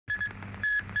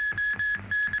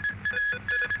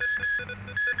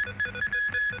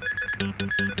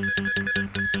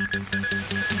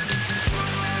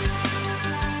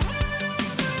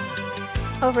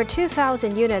Over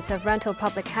 2,000 units of rental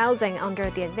public housing under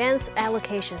the Advanced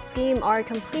Allocation Scheme are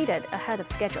completed ahead of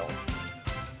schedule.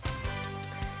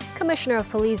 Commissioner of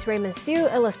Police Raymond Siu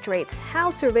illustrates how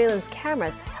surveillance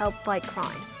cameras help fight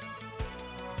crime.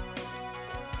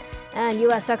 And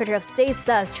U.S. Secretary of State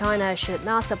says China should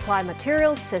not supply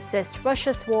materials to assist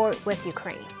Russia's war with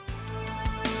Ukraine.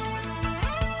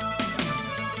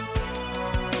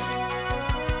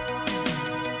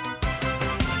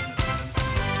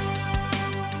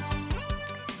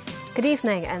 Good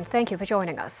evening, and thank you for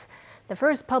joining us. The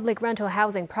first public rental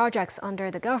housing projects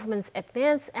under the government's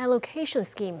Advanced Allocation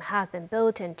Scheme have been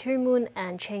built in Tuen Mun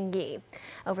and Tsing Yi.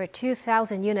 Over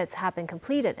 2,000 units have been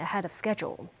completed ahead of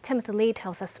schedule. Timothy Lee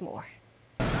tells us more.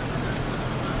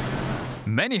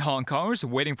 Many Hong Kongers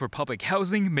waiting for public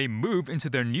housing may move into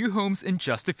their new homes in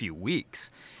just a few weeks.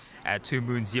 At Tuen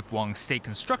Mun's Yip Wong State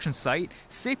construction site,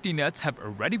 safety nets have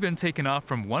already been taken off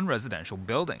from one residential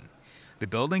building. The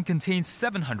building contains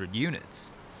 700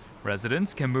 units.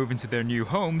 Residents can move into their new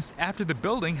homes after the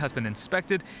building has been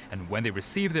inspected and when they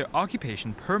receive their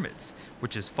occupation permits,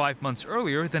 which is 5 months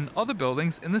earlier than other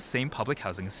buildings in the same public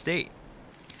housing estate.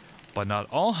 But not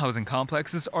all housing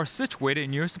complexes are situated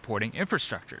near supporting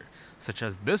infrastructure, such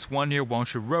as this one near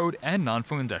Wangshu Road and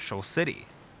Nanfeng Industrial City.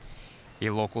 A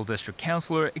local district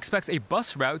councillor expects a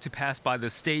bus route to pass by the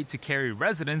estate to carry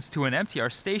residents to an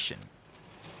MTR station.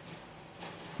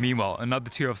 Meanwhile, another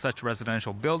two of such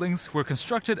residential buildings were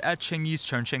constructed at Tsing Yi's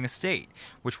Chengcheng estate,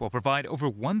 which will provide over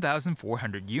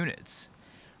 1,400 units.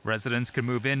 Residents could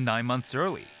move in 9 months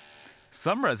early.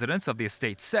 Some residents of the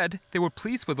estate said they were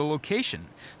pleased with the location,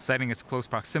 citing its close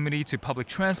proximity to public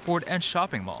transport and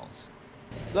shopping malls.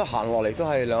 This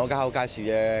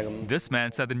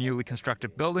man said the newly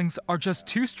constructed buildings are just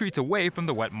 2 streets away from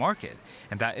the wet market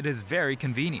and that it is very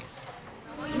convenient.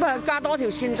 But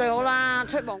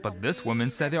this woman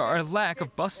said there are a lack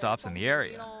of bus stops in the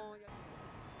area.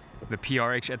 The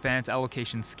PRH Advanced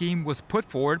Allocation Scheme was put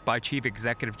forward by Chief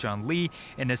Executive John Lee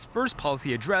in his first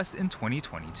policy address in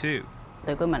 2022.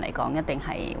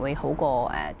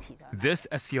 This,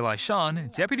 as Silai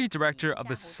Shan, Deputy Director of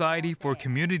the Society for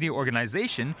Community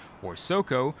Organization, or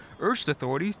SOCO, urged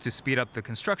authorities to speed up the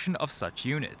construction of such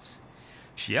units.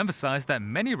 She emphasized that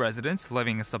many residents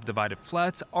living in subdivided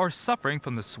flats are suffering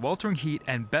from the sweltering heat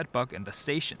and bedbug in the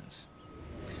stations.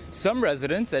 Some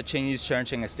residents at Tsing Yi's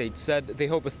Chengcheng estate said they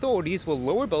hope authorities will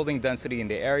lower building density in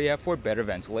the area for better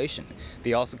ventilation.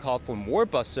 They also called for more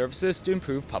bus services to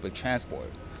improve public transport.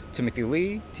 Timothy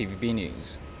Lee, TVB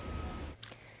News.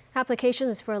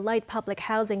 Applications for light public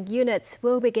housing units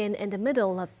will begin in the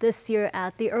middle of this year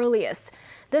at the earliest.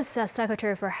 This, says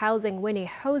Secretary for Housing Winnie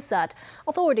Ho said,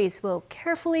 authorities will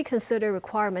carefully consider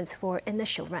requirements for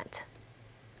initial rent.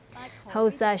 Ho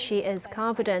says she is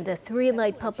confident the 3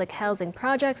 light public housing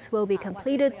projects will be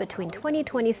completed between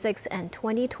 2026 and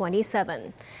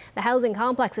 2027. The housing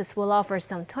complexes will offer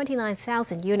some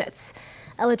 29,000 units.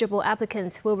 Eligible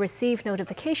applicants will receive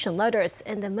notification letters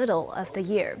in the middle of the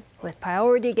year, with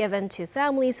priority given to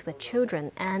families with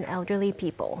children and elderly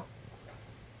people.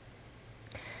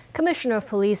 Commissioner of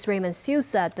Police Raymond Siu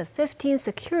said the 15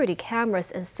 security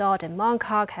cameras installed in Mong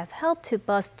Kok have helped to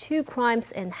bust 2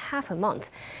 crimes in half a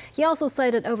month. He also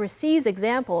cited overseas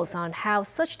examples on how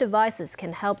such devices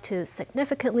can help to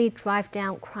significantly drive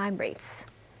down crime rates.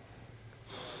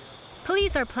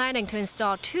 Police are planning to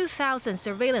install 2,000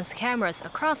 surveillance cameras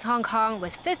across Hong Kong,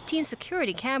 with 15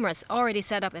 security cameras already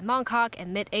set up in Mong Kok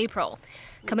in mid-April.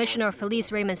 Commissioner of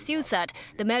Police Raymond Siu said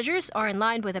the measures are in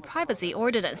line with the privacy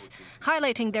ordinance.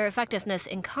 Highlighting their effectiveness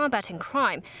in combating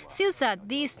crime, Siu said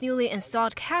these newly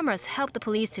installed cameras helped the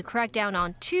police to crack down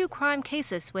on 2 crime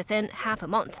cases within half a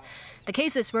month. The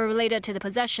cases were related to the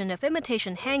possession of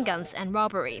imitation handguns and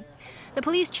robbery. The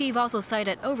police chief also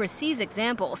cited overseas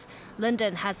examples.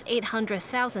 London has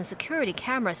 800,000 security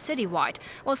cameras citywide,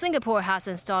 while Singapore has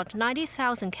installed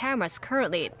 90,000 cameras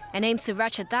currently and aims to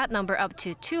ratchet that number up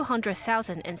to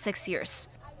 200,000 in 6 years.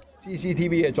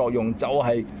 CCTV 嘅作用就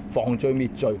係防罪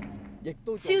滅罪。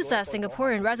Siu says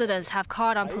Singaporean residents have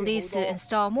called on police to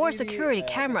install more security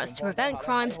cameras to prevent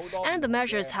crimes, and the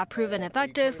measures have proven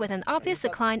effective with an obvious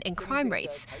decline in crime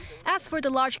rates. As for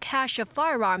the large cache of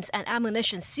firearms and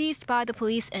ammunition seized by the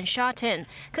police in Sha Tin,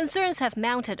 concerns have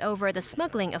mounted over the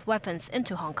smuggling of weapons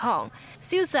into Hong Kong.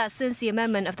 Siu says since the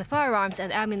amendment of the Firearms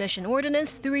and Ammunition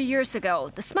Ordinance 3 years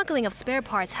ago, the smuggling of spare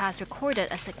parts has recorded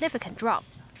a significant drop.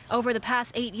 Over the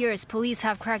past 8 years, police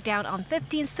have cracked down on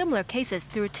 15 similar cases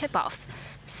through tip-offs.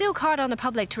 Siu called on the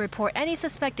public to report any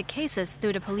suspected cases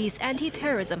through the police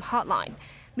anti-terrorism hotline.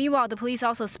 Meanwhile, the police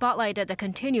also spotlighted the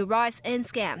continued rise in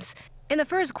scams. In the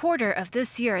first quarter of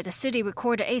this year, the city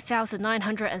recorded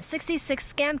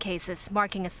 8,966 scam cases,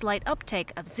 marking a slight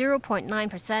uptick of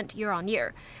 0.9%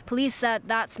 year-on-year. Police said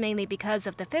that's mainly because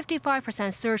of the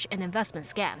 55% surge in investment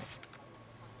scams.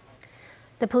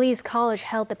 The police college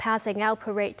held the passing out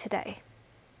parade today.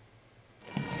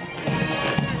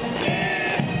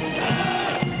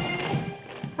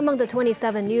 Among the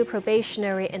 27 new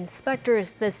probationary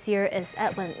inspectors this year is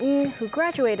Edwin Ng, who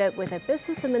graduated with a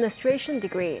business administration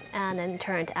degree and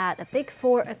interned at a Big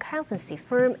Four accountancy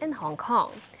firm in Hong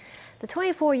Kong. The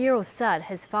 24-year-old said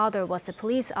his father was a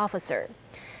police officer.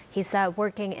 He said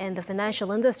working in the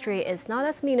financial industry is not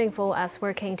as meaningful as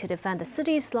working to defend the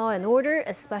city's law and order,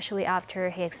 especially after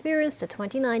he experienced the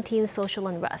 2019 social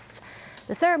unrest.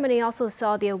 The ceremony also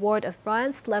saw the award of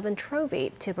Brian Slevin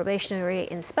Trophy to probationary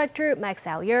inspector Max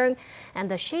Ao Yeung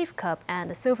and the Shave Cup and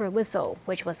the Silver Whistle,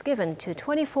 which was given to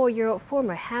 24-year-old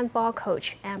former handball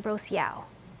coach Ambrose Yao.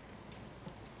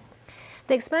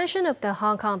 The expansion of the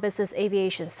Hong Kong Business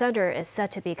Aviation Center is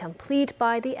set to be complete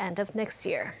by the end of next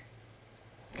year.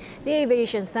 The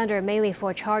aviation center, mainly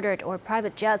for chartered or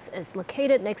private jets, is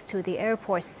located next to the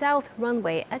airport's south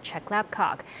runway at Chek Lap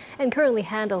Kok and currently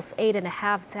handles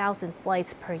 8,500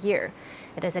 flights per year.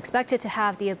 It is expected to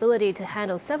have the ability to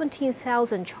handle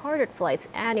 17,000 chartered flights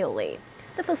annually.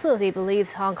 The facility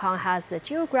believes Hong Kong has the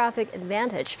geographic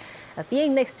advantage of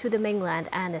being next to the mainland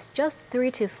and is just 3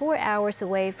 to 4 hours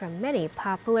away from many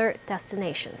popular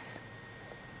destinations.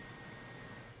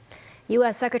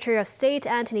 U.S. Secretary of State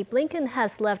Antony Blinken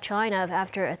has left China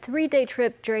after a 3-day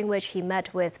trip during which he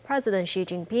met with President Xi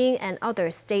Jinping and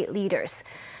other state leaders.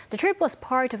 The trip was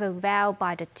part of a vow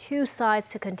by the two sides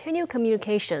to continue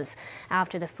communications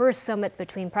after the first summit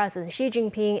between President Xi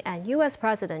Jinping and U.S.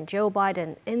 President Joe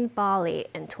Biden in Bali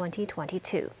in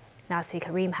 2022. Nasri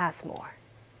Karim has more.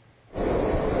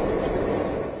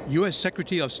 U.S.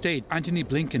 Secretary of State Antony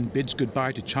Blinken bids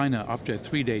goodbye to China after a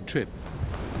 3-day trip.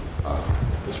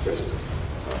 Mr. President.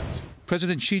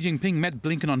 President Xi Jinping met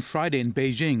Blinken on Friday in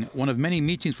Beijing, one of many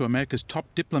meetings for America's top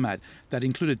diplomat that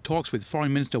included talks with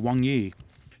Foreign Minister Wang Yi.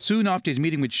 Soon after his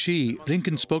meeting with Xi,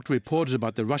 Blinken spoke to reporters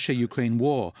about the Russia-Ukraine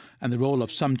war and the role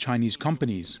of some Chinese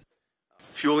companies.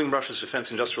 Fueling Russia's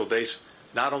defense industrial base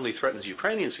not only threatens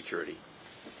Ukrainian security,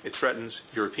 it threatens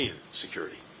European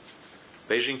security.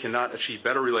 Beijing cannot achieve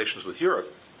better relations with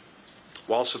Europe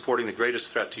while supporting the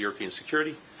greatest threat to European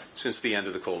security since the end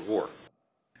of the Cold War.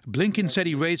 Blinken said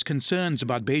he raised concerns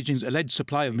about Beijing's alleged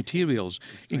supply of materials,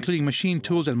 including machine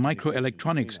tools and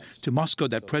microelectronics, to Moscow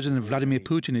that President Vladimir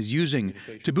Putin is using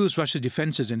to boost Russia's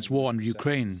defenses in its war on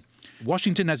Ukraine.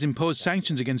 Washington has imposed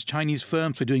sanctions against Chinese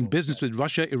firms for doing business with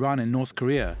Russia, Iran and North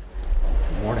Korea.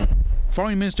 Good morning.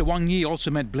 Foreign Minister Wang Yi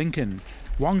also met Blinken.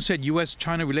 Wang said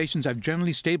U.S.-China relations have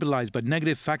generally stabilized, but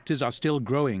negative factors are still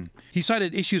growing. He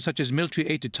cited issues such as military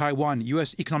aid to Taiwan,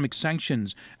 U.S. economic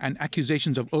sanctions, and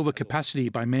accusations of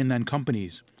overcapacity by mainland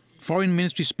companies. Foreign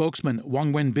Ministry spokesman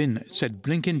Wang Wenbin said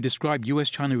Blinken described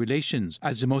U.S.-China relations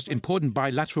as the most important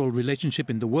bilateral relationship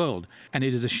in the world, and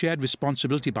it is a shared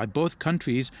responsibility by both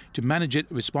countries to manage it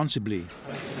responsibly.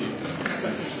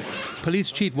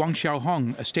 Police Chief Wang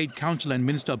Xiaohong, a state counsel and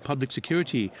Minister of Public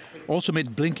Security, also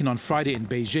met Blinken on Friday in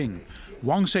Beijing.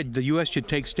 Wang said the U.S. should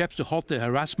take steps to halt the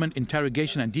harassment,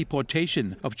 interrogation and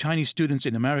deportation of Chinese students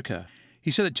in America.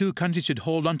 He said the two countries should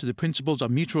hold on to the principles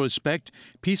of mutual respect,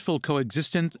 peaceful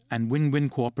coexistence and win-win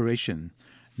cooperation.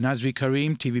 Nazri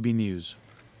Karim, TVB News.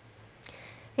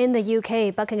 In the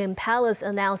UK, Buckingham Palace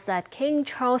announced that King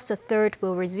Charles III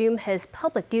will resume his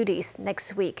public duties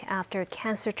next week after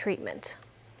cancer treatment.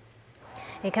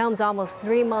 It comes almost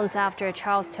 3 months after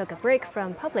Charles took a break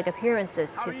from public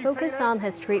appearances to focus on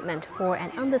his treatment for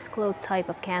an undisclosed type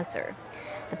of cancer.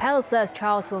 The palace says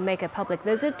Charles will make a public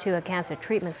visit to a cancer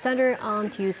treatment center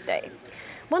on Tuesday.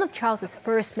 One of Charles's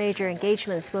first major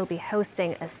engagements will be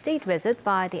hosting a state visit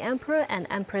by the Emperor and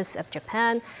Empress of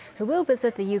Japan, who will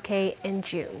visit the UK in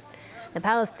June. The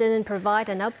palace didn't provide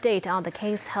an update on the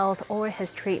king's health or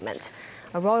his treatment.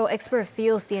 A royal expert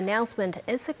feels the announcement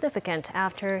is significant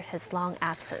after his long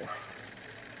absence.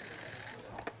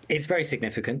 It's very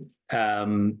significant,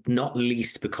 not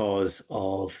least because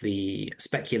of the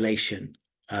speculation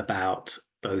about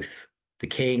both the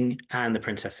King and the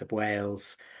Princess of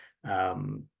Wales,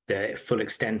 the full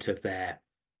extent of their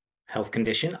health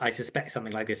condition. I suspect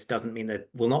something like this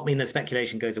will not mean that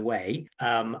speculation goes away.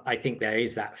 I think there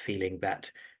is that feeling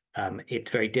that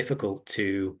it's very difficult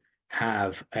to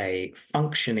have a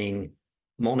functioning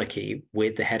monarchy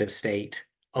with the head of state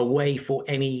away for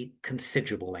any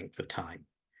considerable length of time.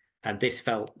 And this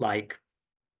felt like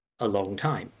a long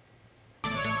time.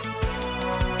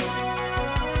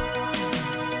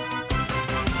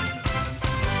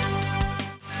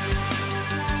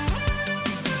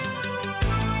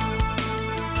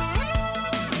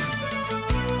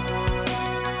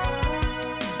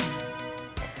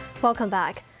 Welcome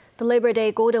back. The Labor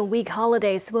Day Golden Week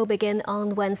holidays will begin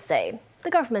on Wednesday. The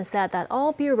government said that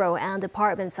all bureau and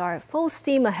departments are full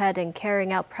steam ahead in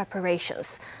carrying out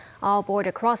preparations. All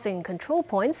border crossing control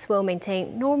points will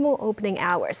maintain normal opening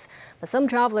hours, but some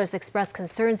travelers expressed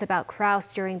concerns about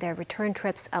crowds during their return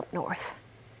trips up north.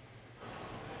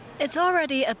 It's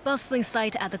already a bustling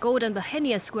sight at the Golden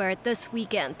Bohemian Square this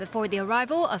weekend before the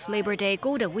arrival of Labor Day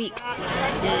Golden Week.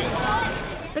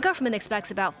 The government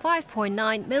expects about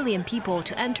 5.9 million people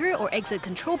to enter or exit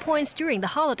control points during the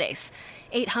holidays.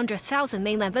 800,000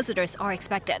 mainland visitors are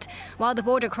expected. While the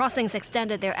border crossings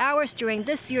extended their hours during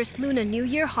this year's Lunar New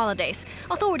Year holidays,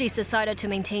 authorities decided to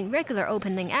maintain regular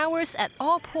opening hours at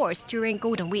all ports during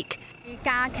Golden Week.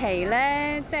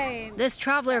 This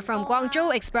traveler from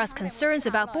Guangzhou expressed concerns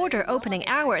about border opening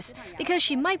hours because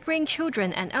she might bring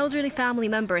children and elderly family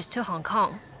members to Hong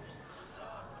Kong.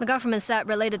 The government said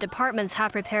related departments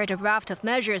have prepared a raft of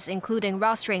measures, including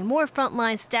rostering more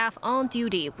frontline staff on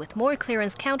duty with more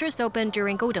clearance counters open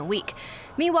during Golden Week.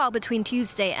 Meanwhile, between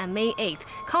Tuesday and May 8th,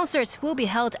 concerts will be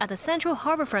held at the Central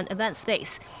Harbourfront event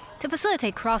space. To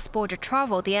facilitate cross-border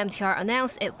travel, the MTR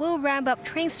announced it will ramp up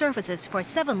train services for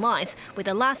 7 lines, with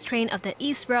the last train of the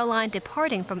East Rail Line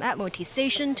departing from Admiralty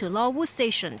Station to Lawwu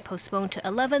Station postponed to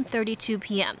 11:32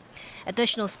 p.m.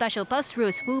 Additional special bus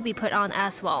routes will be put on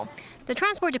as well. The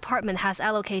Transport Department has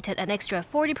allocated an extra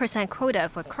 40% quota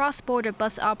for cross-border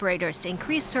bus operators to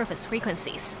increase service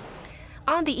frequencies.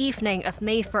 On the evening of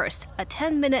May 1st, a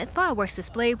 10-minute fireworks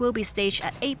display will be staged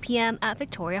at 8 p.m. at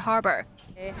Victoria Harbour.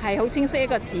 This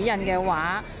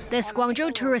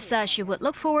Guangzhou tourist says she would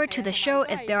look forward to the show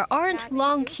if there aren't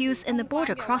long queues in the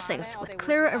border crossings with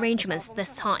clearer arrangements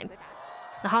this time.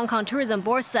 The Hong Kong Tourism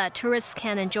Board said tourists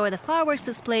can enjoy the fireworks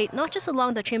display not just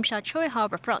along the Tsim Sha Tsui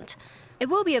harbour front. It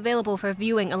will be available for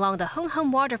viewing along the Hung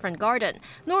Hom Waterfront Garden,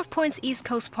 North Point's East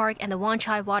Coast Park and the Wan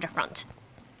Chai Waterfront.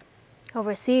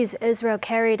 Overseas, Israel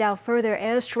carried out further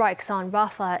airstrikes on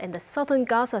Rafah in the southern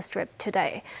Gaza Strip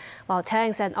today, while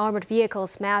tanks and armored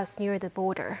vehicles massed near the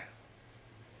border.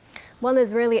 One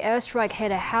Israeli airstrike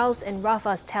hit a house in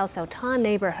Rafah's Tel Sultan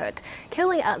neighborhood,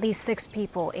 killing at least 6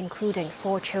 people, including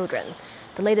 4 children.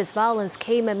 The latest violence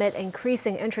came amid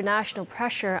increasing international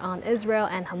pressure on Israel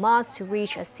and Hamas to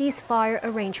reach a ceasefire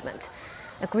arrangement.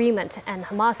 And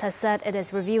Hamas has said it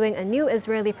is reviewing a new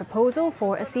Israeli proposal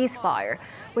for a ceasefire,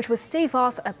 which would stave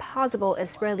off a possible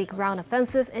Israeli ground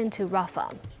offensive into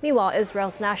Rafah. Meanwhile,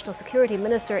 Israel's National Security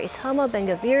Minister Itamar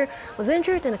Ben-Gvir was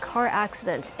injured in a car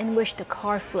accident in which the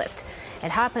car flipped.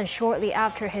 It happened shortly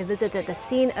after he visited the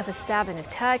scene of a stabbing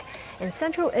attack in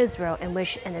central Israel in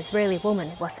which an Israeli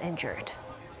woman was injured.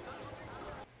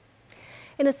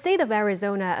 In the state of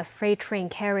Arizona, a freight train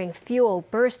carrying fuel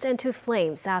burst into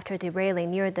flames after derailing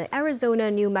near the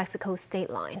Arizona-New Mexico state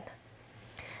line.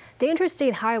 The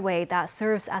interstate highway that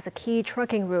serves as a key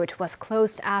trucking route was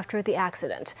closed after the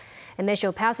accident.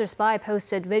 Initial passers-by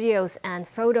posted videos and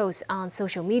photos on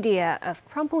social media of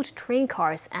crumpled train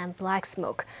cars and black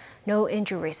smoke. No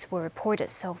injuries were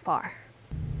reported so far.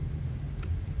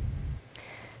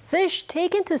 Fish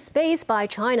taken to space by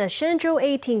China's Shenzhou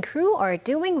 18 crew are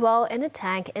doing well in a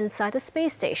tank inside the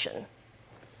space station.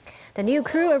 The new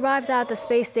crew arrived at the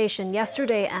space station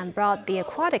yesterday and brought the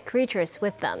aquatic creatures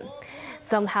with them.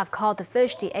 Some have called the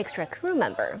fish the extra crew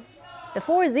member. The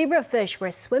 4 zebrafish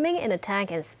were swimming in a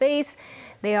tank in space.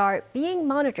 They are being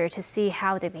monitored to see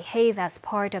how they behave as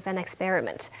part of an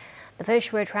experiment. The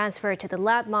fish were transferred to the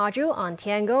lab module on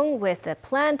Tiangong with a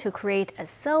plan to create a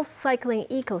self-cycling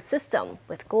ecosystem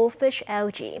with goldfish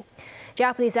algae.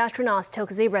 Japanese astronauts took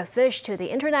zebrafish to the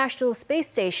International Space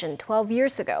Station 12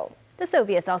 years ago. The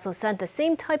Soviets also sent the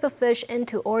same type of fish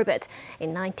into orbit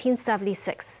in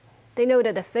 1976. They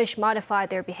noted the fish modified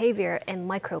their behavior in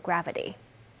microgravity.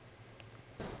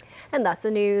 And that's the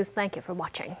news. Thank you for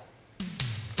watching.